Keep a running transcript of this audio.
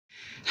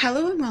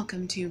Hello and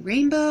welcome to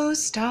Rainbow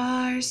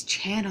Stars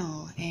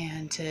channel,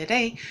 and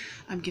today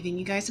I'm giving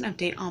you guys an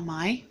update on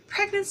my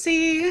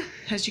pregnancy.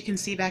 As you can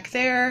see back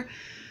there,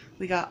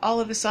 we got all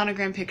of the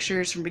sonogram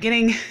pictures from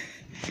beginning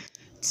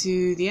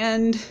to the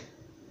end,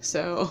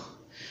 so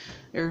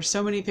there are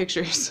so many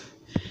pictures.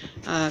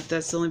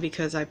 That's only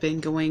because I've been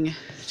going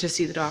to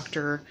see the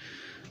doctor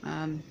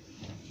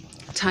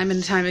time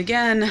and time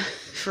again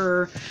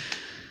for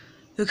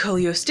the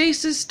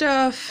choleostasis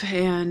stuff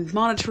and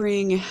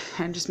monitoring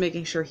and just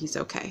making sure he's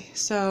okay.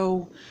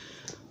 So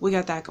we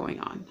got that going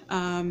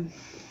on.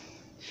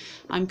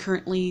 I'm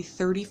currently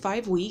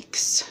 35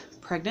 weeks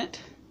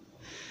pregnant,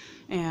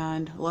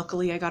 and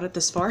luckily I got it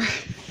this far.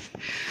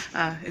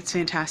 It's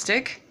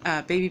fantastic.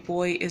 Baby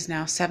boy is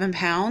now 7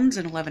 pounds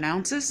and 11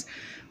 ounces,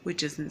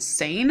 which is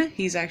insane.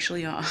 He's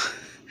actually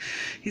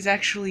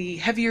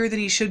heavier than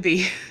he should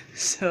be.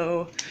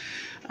 So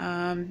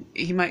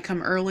he might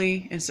come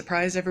early and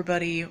surprise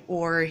everybody,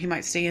 or he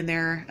might stay in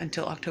there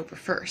until October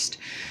 1st.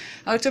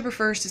 October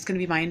 1st is going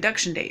to be my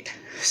induction date,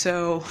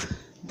 so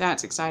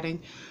that's exciting.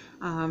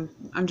 I'm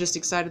just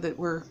excited that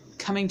we're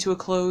coming to a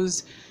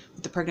close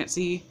with the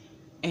pregnancy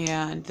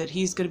and that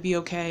he's going to be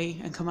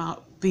okay and come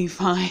out being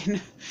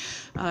fine,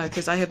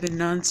 because I have been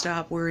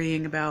nonstop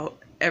worrying about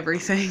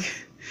everything.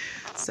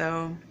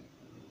 So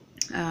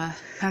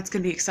that's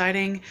going to be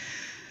exciting.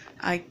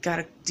 I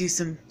gotta do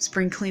some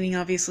spring cleaning,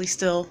 obviously,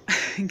 still,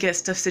 and get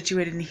stuff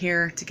situated in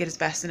here to get his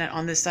bassinet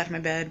on this side of my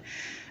bed,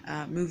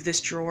 move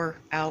this drawer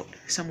out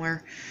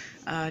somewhere,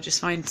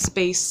 just find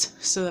space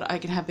so that I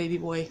can have baby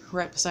boy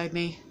right beside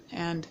me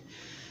and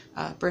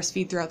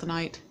breastfeed throughout the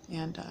night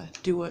and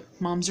do what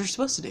moms are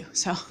supposed to do.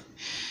 So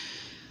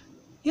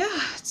yeah,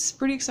 it's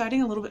pretty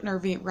exciting, a little bit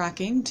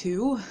nerve-wracking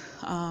too.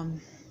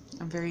 I'm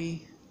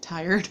very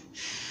tired.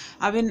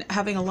 I've been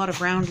having a lot of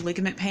round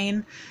ligament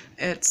pain.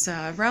 It's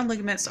round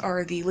ligaments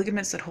are the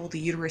ligaments that hold the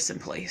uterus in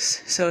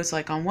place. So it's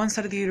like on one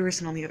side of the uterus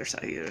and on the other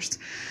side of the uterus.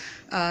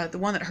 The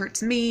one that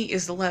hurts me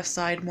is the left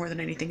side more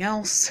than anything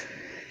else,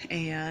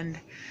 and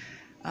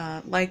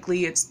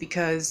likely it's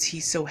because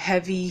he's so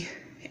heavy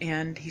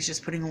and he's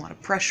just putting a lot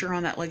of pressure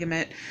on that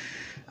ligament.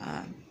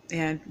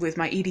 And with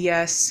my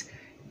EDS,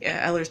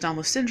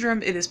 Ehlers-Danlos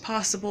syndrome, it is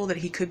possible that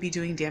he could be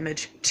doing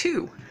damage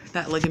to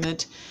that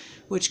ligament,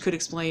 which could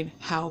explain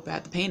how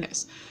bad the pain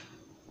is.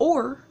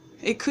 Or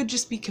it could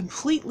just be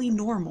completely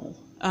normal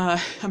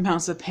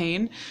amounts of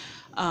pain,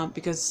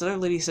 because this other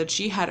lady said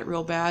she had it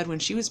real bad when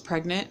she was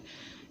pregnant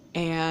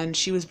and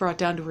she was brought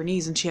down to her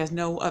knees and she has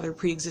no other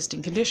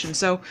pre-existing condition.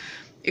 So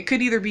it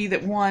could either be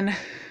that, one,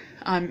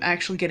 I'm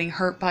actually getting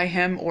hurt by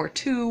him, or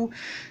two,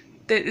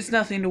 that it's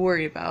nothing to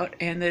worry about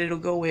and that it'll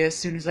go away as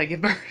soon as I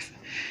give birth.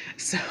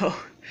 So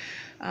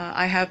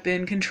I have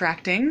been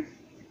contracting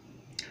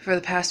for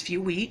the past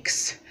few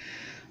weeks.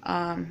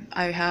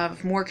 I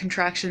have more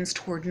contractions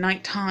toward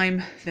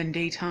nighttime than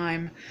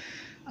daytime.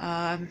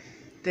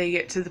 They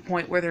get to the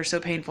point where they're so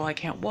painful I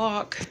can't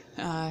walk.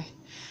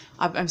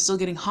 I'm still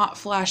getting hot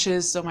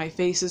flashes, so my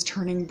face is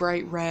turning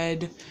bright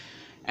red,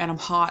 and I'm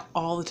hot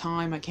all the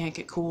time. I can't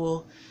get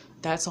cool.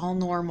 That's all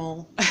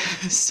normal.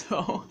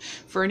 So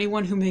for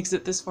anyone who makes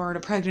it this far in a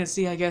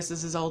pregnancy, I guess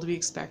this is all to be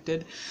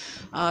expected.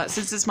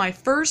 Since it's my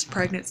first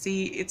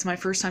pregnancy, it's my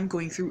first time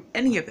going through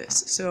any of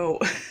this. So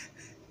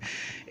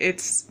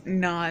it's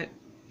not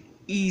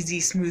easy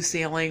smooth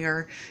sailing,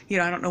 or,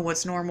 I don't know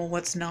what's normal,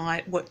 what's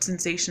not, what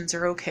sensations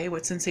are okay,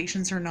 what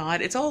sensations are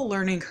not. It's all a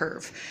learning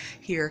curve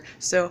here.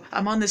 So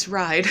I'm on this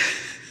ride,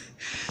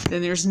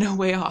 then there's no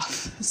way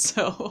off.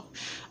 So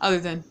other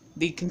than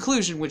the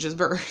conclusion, which is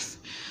birth.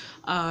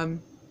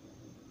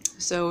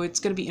 So it's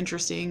going to be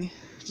interesting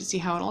to see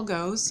how it all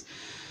goes.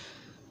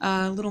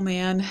 Little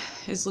man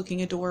is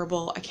looking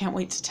adorable. I can't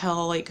wait to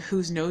tell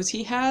whose nose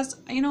he has.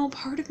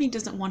 Part of me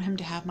doesn't want him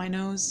to have my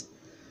nose,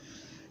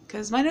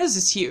 because my nose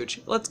is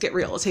huge. Let's get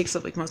real. It takes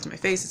up most of my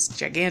face. It's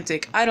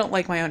gigantic. I don't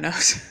like my own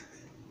nose.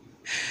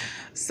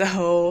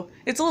 So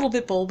it's a little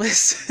bit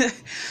bulbous,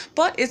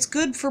 but it's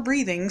good for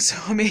breathing. So,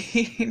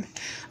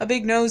 a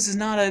big nose is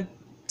not a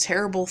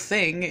terrible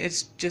thing.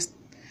 It's just,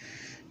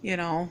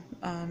 it'll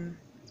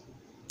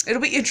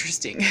be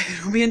interesting.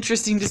 It'll be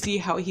interesting to see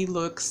how he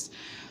looks,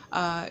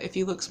 if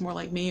he looks more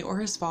like me or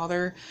his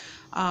father.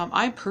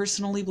 I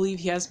personally believe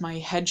he has my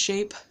head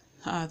shape,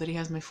 that he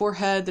has my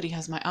forehead, that he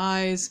has my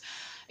eyes.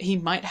 He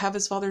might have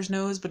his father's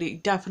nose, but he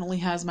definitely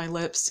has my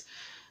lips.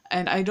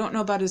 And I don't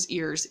know about his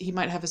ears. He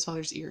might have his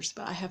father's ears,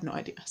 but I have no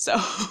idea.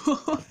 So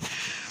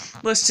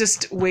let's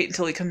just wait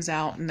until he comes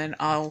out, and then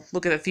I'll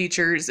look at the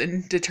features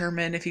and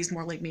determine if he's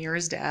more like me or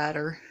his dad,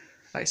 or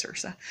vice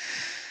versa.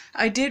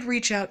 I did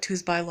reach out to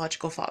his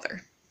biological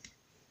father.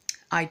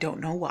 I don't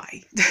know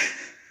why.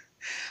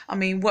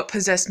 What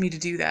possessed me to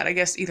do that? I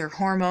guess either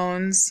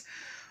hormones,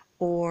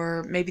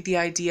 or maybe the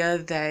idea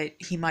that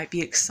he might be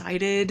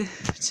excited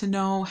to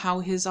know how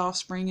his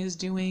offspring is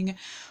doing,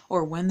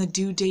 or when the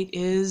due date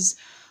is,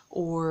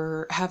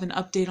 or have an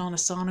update on a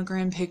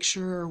sonogram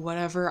picture or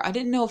whatever. I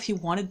didn't know if he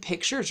wanted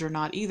pictures or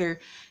not either.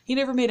 He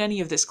never made any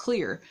of this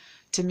clear.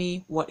 to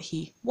me what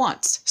he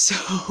wants.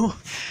 So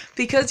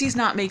because he's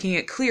not making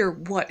it clear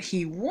what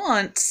he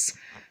wants,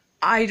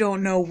 I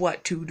don't know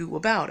what to do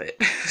about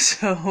it.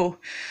 So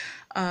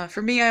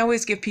for me, I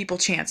always give people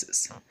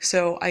chances.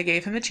 So I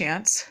gave him a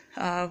chance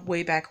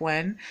way back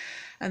when,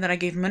 and then I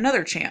gave him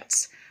another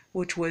chance,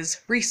 which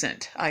was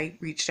recent. I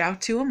reached out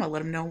to him. I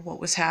let him know what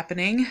was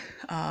happening,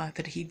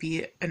 that he'd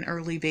be an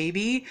early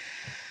baby.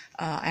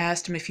 I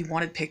asked him if he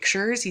wanted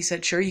pictures. He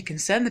said, sure, you can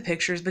send the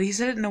pictures, but he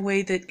said it in a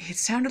way that it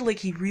sounded like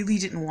he really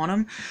didn't want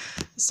them.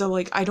 So,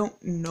 like, I don't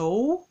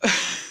know.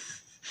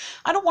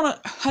 I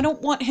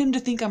don't want him to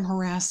think I'm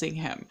harassing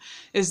him,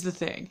 is the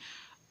thing.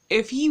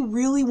 If he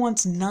really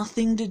wants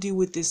nothing to do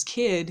with this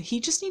kid, he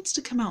just needs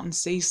to come out and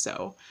say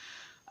so,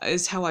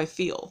 is how I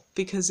feel.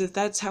 Because if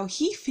that's how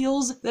he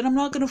feels, then I'm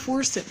not going to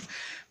force him.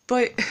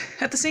 But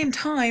at the same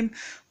time,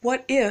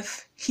 what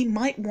if he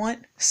might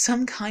want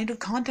some kind of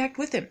contact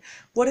with him?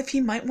 What if he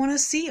might want to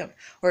see him?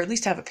 Or at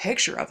least have a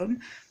picture of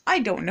him? I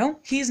don't know.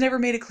 He's never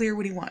made it clear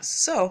what he wants.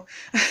 So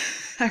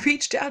I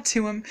reached out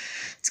to him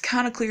to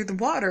kind of clear the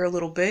water a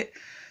little bit.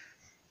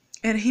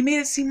 And he made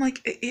it seem like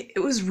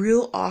it was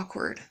real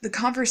awkward. The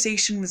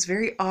conversation was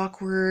very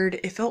awkward.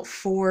 It felt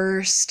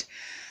forced.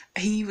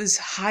 He was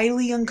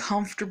highly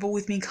uncomfortable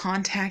with me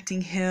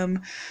contacting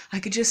him. I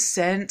could just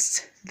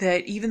sense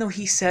that even though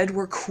he said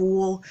we're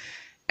cool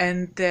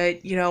and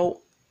that, you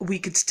know, we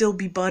could still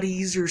be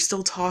buddies or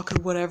still talk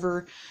or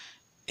whatever,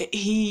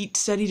 he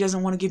said he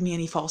doesn't want to give me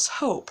any false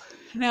hope.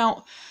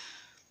 Now,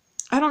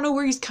 I don't know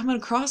where he's coming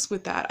across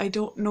with that. I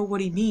don't know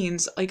what he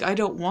means. Like, I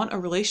don't want a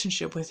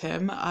relationship with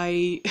him.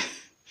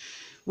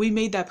 We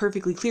made that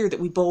perfectly clear that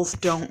we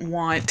both don't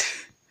want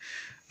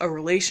a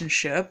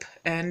relationship,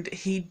 and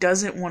he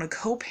doesn't want to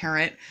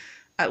co-parent.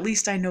 At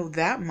least I know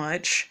that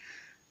much.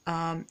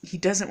 He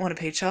doesn't want to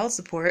pay child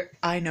support.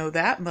 I know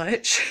that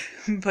much.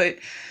 But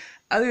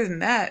other than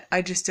that,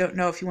 I just don't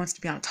know if he wants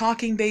to be on a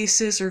talking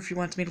basis or if he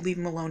wants me to leave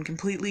him alone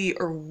completely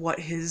or what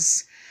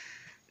his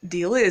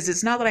deal is.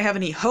 It's not that I have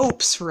any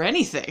hopes for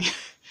anything.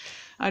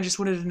 I just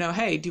wanted to know,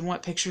 hey, do you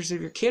want pictures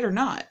of your kid or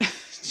not?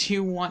 Do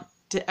you want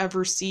to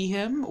ever see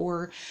him,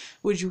 or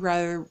would you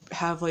rather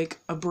have like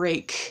a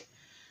break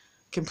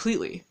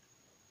completely?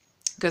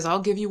 Because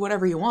I'll give you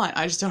whatever you want.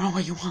 I just don't know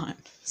what you want.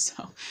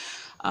 So,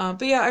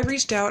 but yeah, I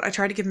reached out. I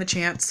tried to give him a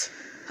chance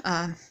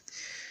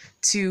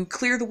to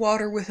clear the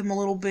water with him a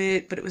little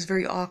bit, but it was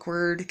very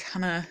awkward,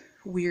 kind of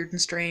weird and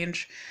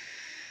strange.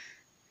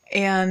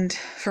 And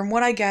from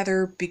what I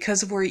gather,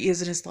 because of where he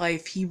is in his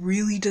life, he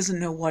really doesn't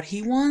know what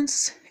he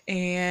wants.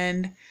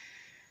 And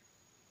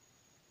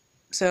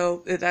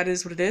so that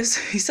is what it is.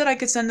 He said I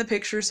could send the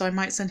picture, so I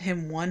might send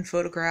him one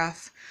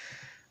photograph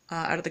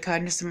out of the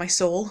kindness of my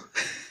soul.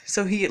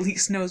 So he at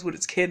least knows what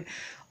his kid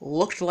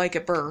looked like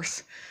at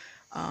birth.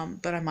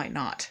 But I might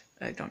not.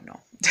 I don't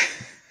know.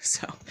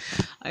 So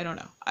I don't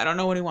know. I don't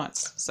know what he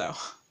wants. So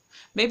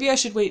maybe I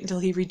should wait until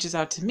he reaches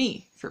out to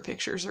me for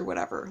pictures or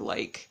whatever.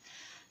 Like,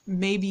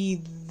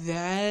 maybe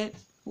that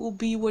will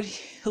be what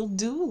he'll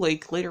do.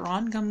 Like, later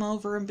on, come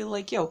over and be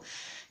like, yo,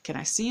 can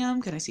I see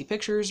him? Can I see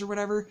pictures or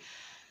whatever?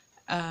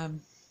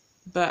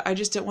 But I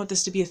just don't want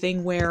this to be a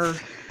thing where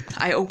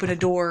I open a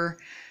door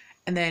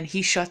and then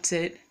he shuts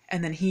it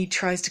and then he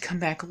tries to come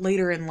back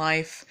later in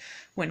life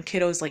when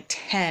kiddo's like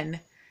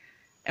 10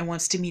 and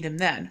wants to meet him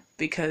then.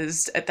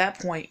 Because at that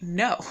point,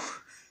 no.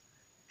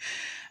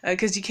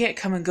 Because you can't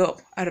come and go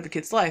out of a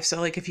kid's life. So,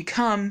 like, if you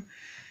come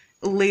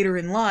later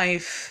in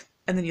life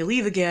and then you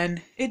leave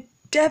again, it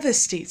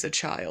devastates a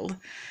child.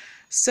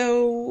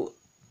 So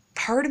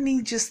part of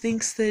me just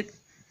thinks that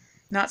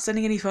not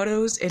sending any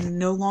photos and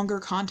no longer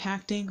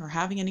contacting or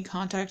having any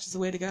contact is the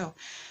way to go.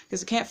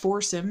 Because I can't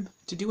force him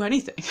to do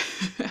anything.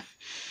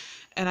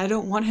 And I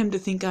don't want him to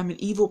think I'm an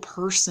evil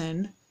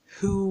person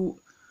who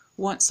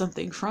wants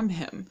something from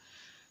him.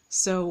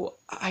 So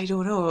I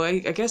don't know. I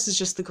guess it's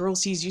just the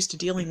girls he's used to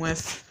dealing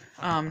with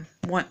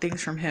want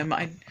things from him.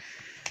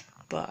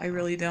 But I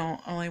really don't.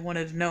 All I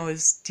wanted to know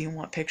is, do you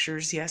want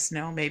pictures? Yes,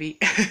 no, maybe.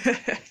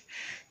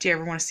 Do you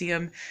ever want to see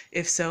him?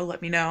 If so,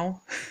 let me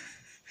know.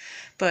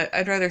 But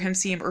I'd rather him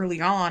see him early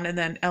on and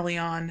then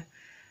Elion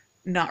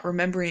not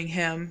remembering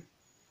him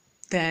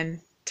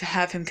than to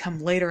have him come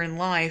later in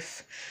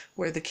life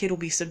where the kid will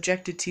be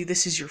subjected to,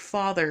 this is your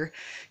father,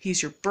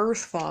 he's your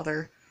birth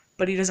father,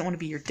 but he doesn't want to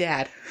be your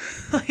dad.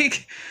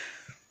 Like,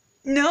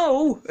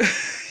 no,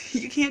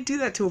 you can't do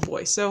that to a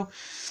boy. So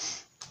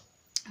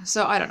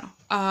I don't know.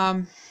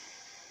 I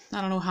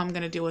don't know how I'm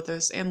going to deal with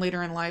this. And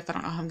later in life, I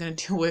don't know how I'm going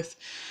to deal with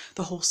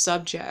the whole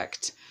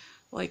subject.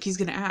 Like, he's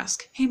going to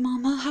ask, hey,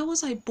 Mama, how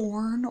was I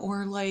born?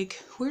 Or,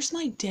 like, where's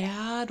my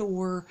dad?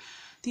 Or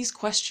these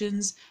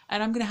questions.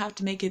 And I'm going to have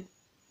to make it,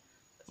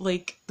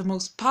 like, the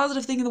most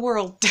positive thing in the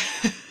world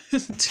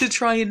to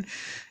try and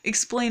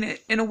explain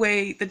it in a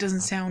way that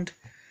doesn't sound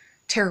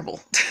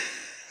terrible.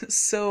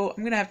 So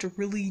I'm going to have to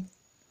really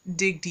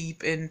dig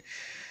deep and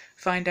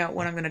find out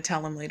what I'm going to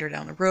tell him later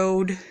down the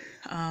road.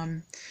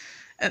 And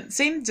And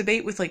same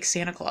debate with like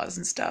Santa Claus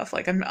and stuff.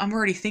 Like I'm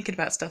already thinking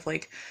about stuff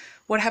like,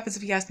 what happens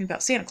if he asks me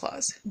about Santa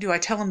Claus? Do I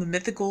tell him the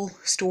mythical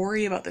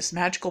story about this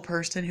magical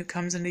person who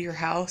comes into your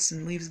house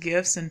and leaves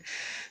gifts and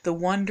the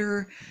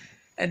wonder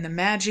and the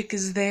magic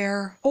is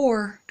there?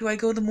 Or do I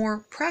go the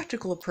more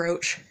practical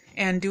approach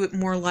and do it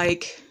more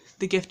like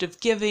the gift of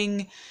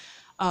giving,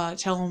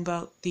 tell him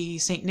about the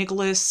St.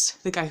 Nicholas,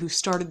 the guy who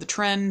started the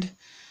trend,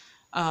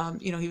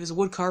 he was a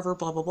wood carver,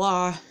 blah, blah,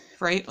 blah,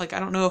 right? Like, I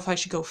don't know if I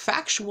should go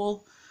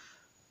factual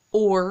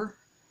or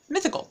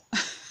mythical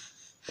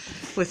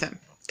with him,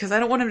 because I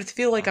don't want him to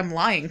feel like I'm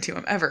lying to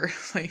him ever.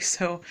 Like,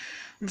 so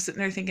I'm sitting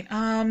there thinking,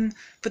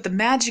 but the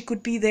magic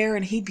would be there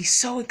and he'd be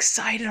so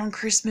excited on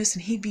Christmas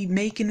and he'd be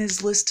making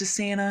his list to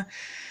Santa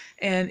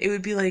and it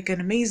would be like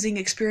an amazing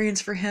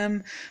experience for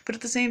him. But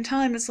at the same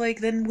time, it's like,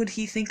 then would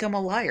he think I'm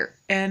a liar?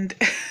 And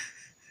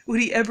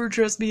would he ever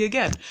trust me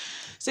again?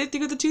 Same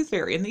thing with the Tooth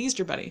Fairy and the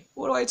Easter Bunny.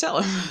 What do I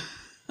tell him?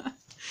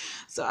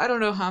 So I don't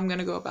know how I'm going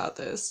to go about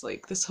this.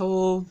 Like, this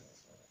whole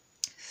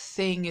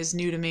thing is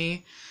new to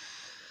me.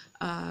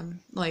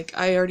 Like,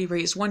 I already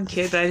raised one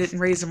kid, but I didn't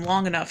raise him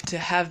long enough to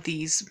have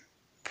these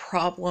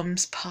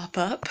problems pop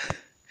up.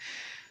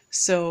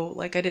 So,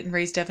 like, I didn't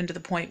raise Devin to the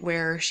point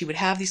where she would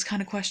have these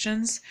kind of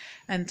questions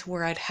and to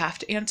where I'd have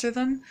to answer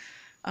them,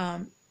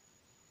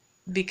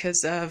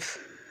 because of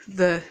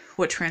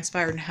what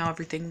transpired and how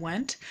everything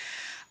went.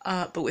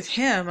 But with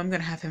him, I'm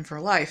going to have him for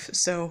life.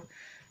 So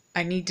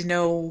I need to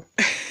know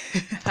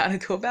how to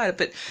go about it.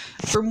 But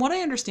from what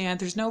I understand,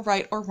 there's no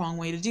right or wrong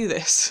way to do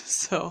this.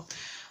 So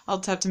I'll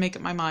just have to make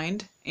up my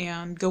mind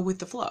and go with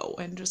the flow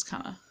and just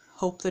kind of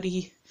hope that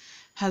he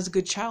has a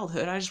good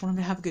childhood. I just want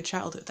him to have a good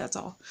childhood, that's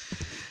all.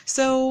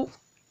 So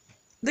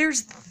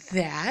there's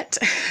that.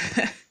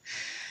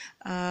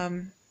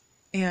 And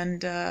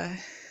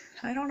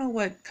I don't know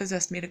what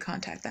possessed me to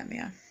contact that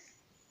man.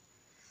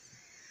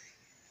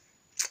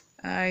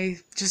 I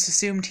just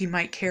assumed he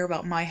might care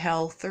about my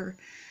health or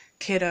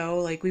kiddo.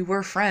 Like, we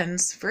were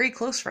friends, very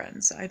close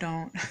friends. I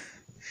don't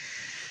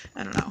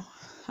know.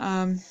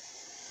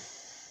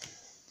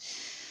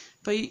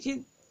 But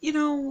you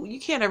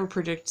can't ever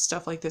predict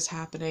stuff like this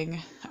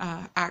happening.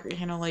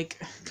 Like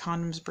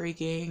condoms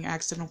breaking,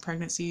 accidental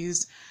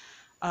pregnancies.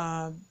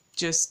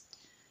 Just,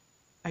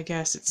 I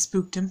guess it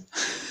spooked him.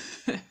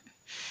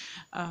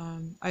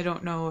 I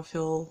don't know if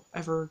he'll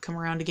ever come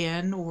around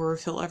again or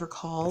if he'll ever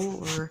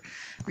call or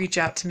reach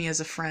out to me as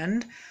a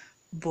friend,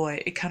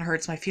 but it kind of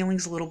hurts my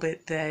feelings a little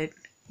bit that,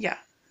 yeah,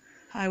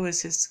 I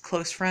was his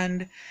close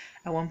friend.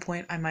 At one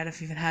point, I might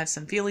have even had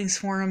some feelings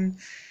for him,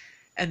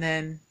 and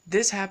then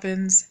this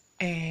happens,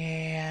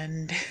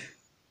 and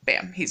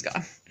bam, he's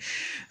gone.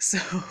 So,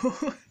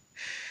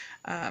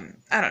 I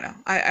don't know.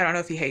 I don't know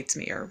if he hates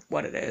me or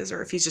what it is,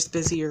 or if he's just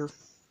busy, or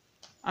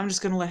I'm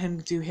just going to let him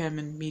do him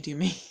and me do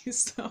me.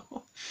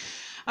 So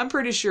I'm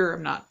pretty sure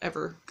I'm not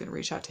ever going to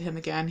reach out to him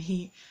again.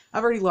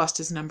 I've already lost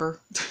his number.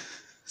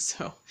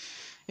 So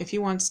if he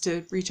wants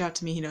to reach out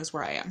to me, he knows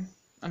where I am.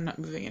 I'm not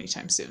moving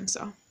anytime soon,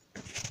 so.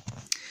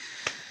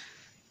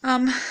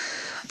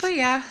 But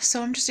yeah,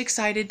 so I'm just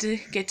excited to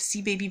get to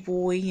see baby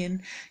boy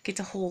and get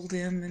to hold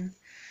him and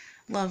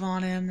love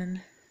on him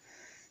and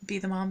be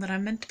the mom that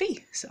I'm meant to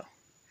be. So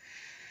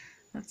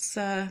that's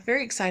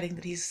very exciting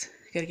that he's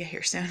going to get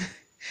here soon.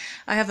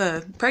 I have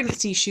a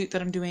pregnancy shoot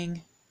that I'm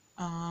doing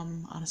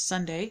on a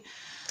Sunday.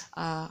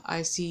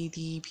 I see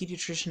the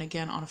pediatrician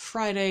again on a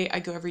Friday. I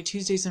go every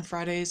Tuesdays and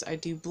Fridays. I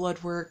do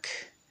blood work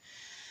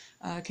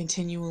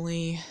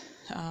continually,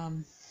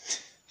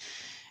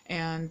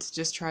 and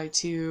just try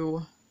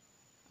to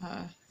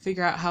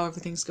figure out how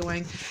everything's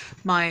going.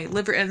 My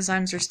liver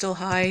enzymes are still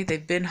high.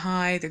 They've been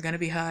high. They're going to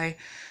be high.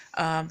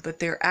 But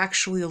they're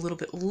actually a little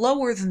bit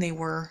lower than they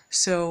were.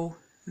 So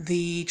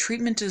the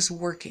treatment is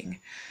working.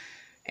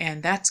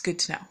 And that's good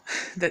to know,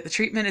 that the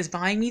treatment is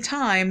buying me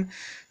time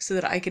so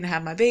that I can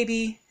have my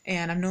baby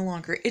and I'm no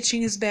longer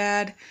itching as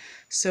bad.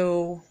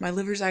 So my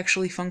liver's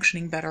actually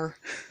functioning better.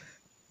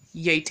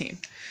 Yay, team.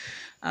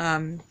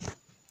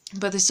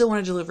 But they still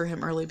want to deliver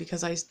him early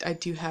because I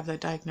do have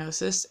that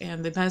diagnosis,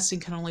 and the medicine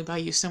can only buy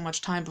you so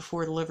much time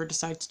before the liver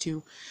decides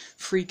to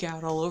freak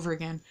out all over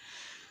again.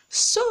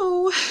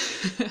 So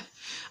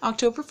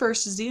October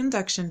 1st is the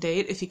induction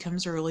date. If he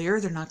comes earlier,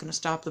 they're not going to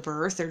stop the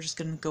birth. They're just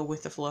going to go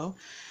with the flow.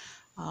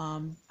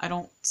 I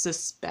don't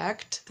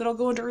suspect that I'll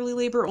go into early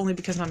labor, only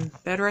because I'm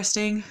bed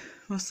resting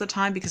most of the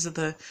time because of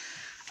the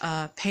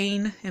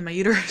pain in my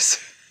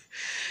uterus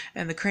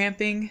and the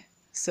cramping.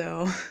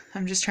 So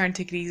I'm just trying to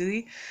take it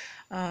easy.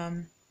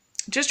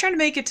 Just trying to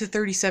make it to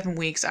 37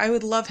 weeks. I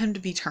would love him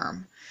to be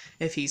term.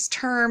 If he's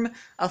term,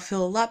 I'll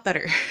feel a lot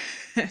better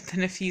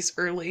than if he's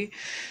early,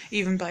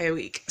 even by a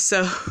week.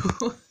 So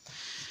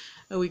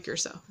a week or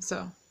so.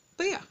 So,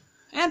 but yeah.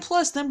 And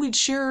plus, then we'd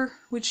share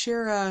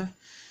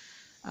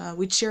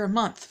a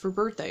month for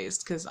birthdays,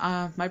 because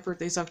my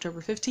birthday's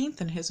October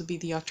 15th and his would be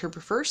the October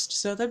 1st,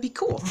 so that'd be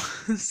cool.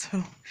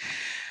 So,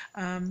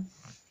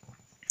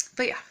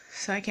 but yeah,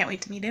 so I can't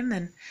wait to meet him.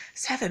 And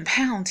 7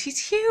 pounds,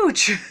 he's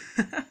huge.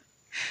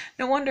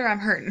 No wonder I'm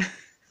hurting.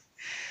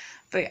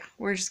 But yeah,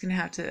 we're just gonna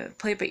have to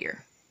play it by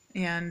ear.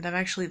 And I'm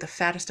actually the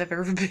fattest I've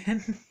ever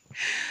been.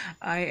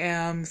 I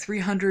am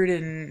 300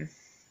 and I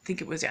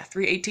think it was, yeah,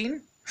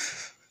 318.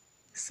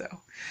 So,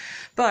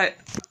 but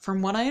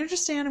from what I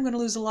understand, I'm going to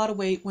lose a lot of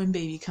weight when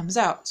baby comes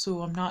out.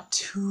 So I'm not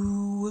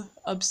too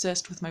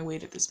obsessed with my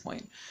weight at this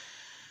point.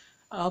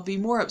 I'll be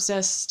more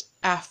obsessed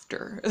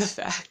after the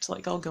fact.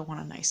 Like, I'll go on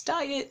a nice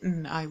diet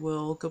and I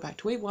will go back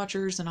to Weight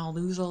Watchers and I'll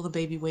lose all the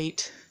baby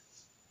weight.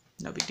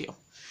 No big deal.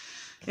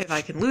 If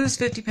I can lose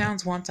 50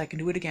 pounds once, I can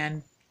do it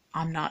again.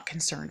 I'm not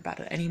concerned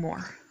about it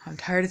anymore. I'm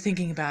tired of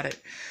thinking about it.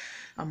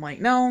 I'm like,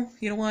 no,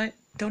 you know what?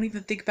 Don't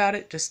even think about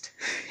it. Just,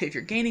 if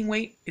you're gaining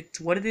weight, it's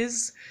what it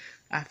is.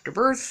 After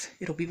birth,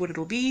 it'll be what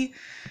it'll be.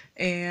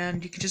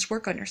 And you can just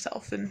work on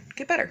yourself and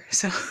get better.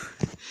 So,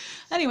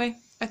 anyway,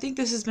 I think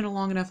this has been a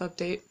long enough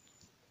update.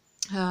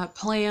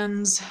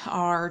 Plans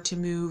are to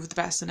move the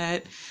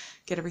bassinet,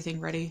 get everything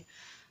ready.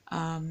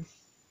 And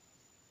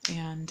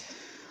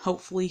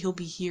hopefully he'll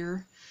be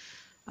here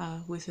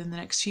within the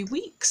next few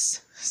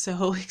weeks.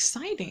 So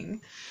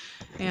exciting.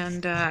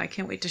 And I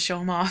can't wait to show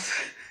him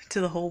off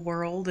to the whole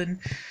world and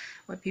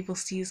let people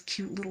see his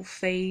cute little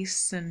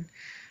face. And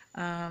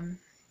I'm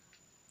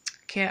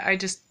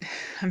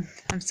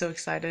so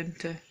excited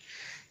to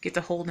get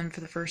to hold him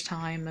for the first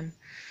time,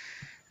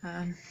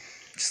 and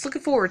just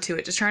looking forward to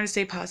it, just trying to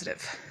stay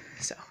positive.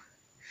 So,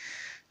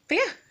 but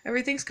yeah,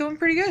 everything's going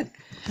pretty good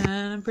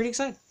and I'm pretty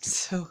excited.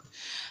 So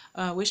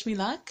wish me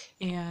luck,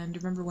 and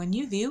remember, when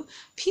you view,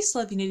 peace,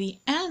 love, unity,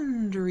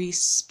 and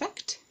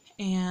respect.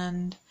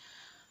 And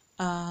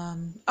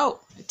oh,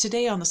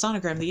 today on the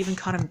sonogram they even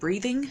caught him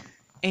breathing,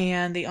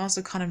 and they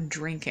also caught him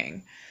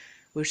drinking,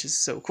 which is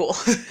so cool.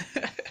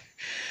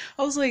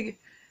 I was like,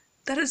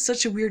 that is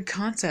such a weird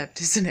concept,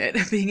 isn't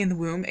it? Being in the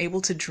womb,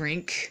 able to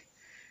drink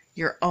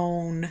your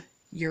own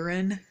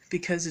urine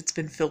because it's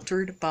been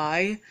filtered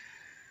by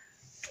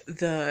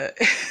the...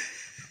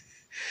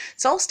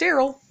 It's all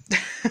sterile.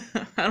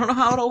 I don't know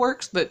how it all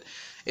works, but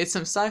it's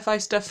some sci-fi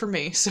stuff for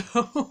me, so...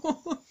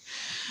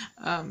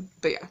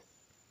 but yeah.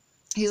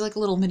 He's like a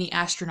little mini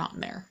astronaut in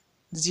there.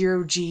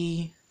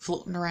 0G,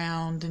 floating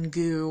around in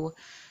goo,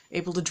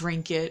 able to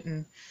drink it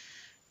and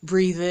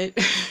breathe it.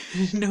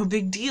 No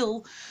big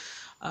deal.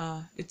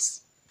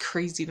 It's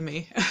crazy to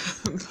me.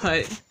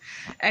 But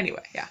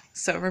anyway, yeah.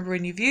 So remember,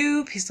 when you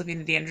view, peace, love,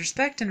 unity, and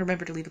respect, and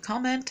remember to leave a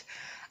comment,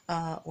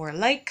 or a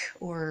like,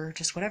 or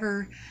just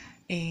whatever.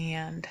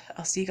 And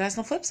I'll see you guys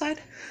on the flip side.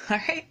 All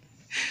right.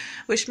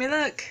 Wish me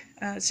luck.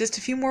 It's just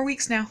a few more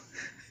weeks now.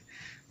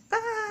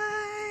 Bye.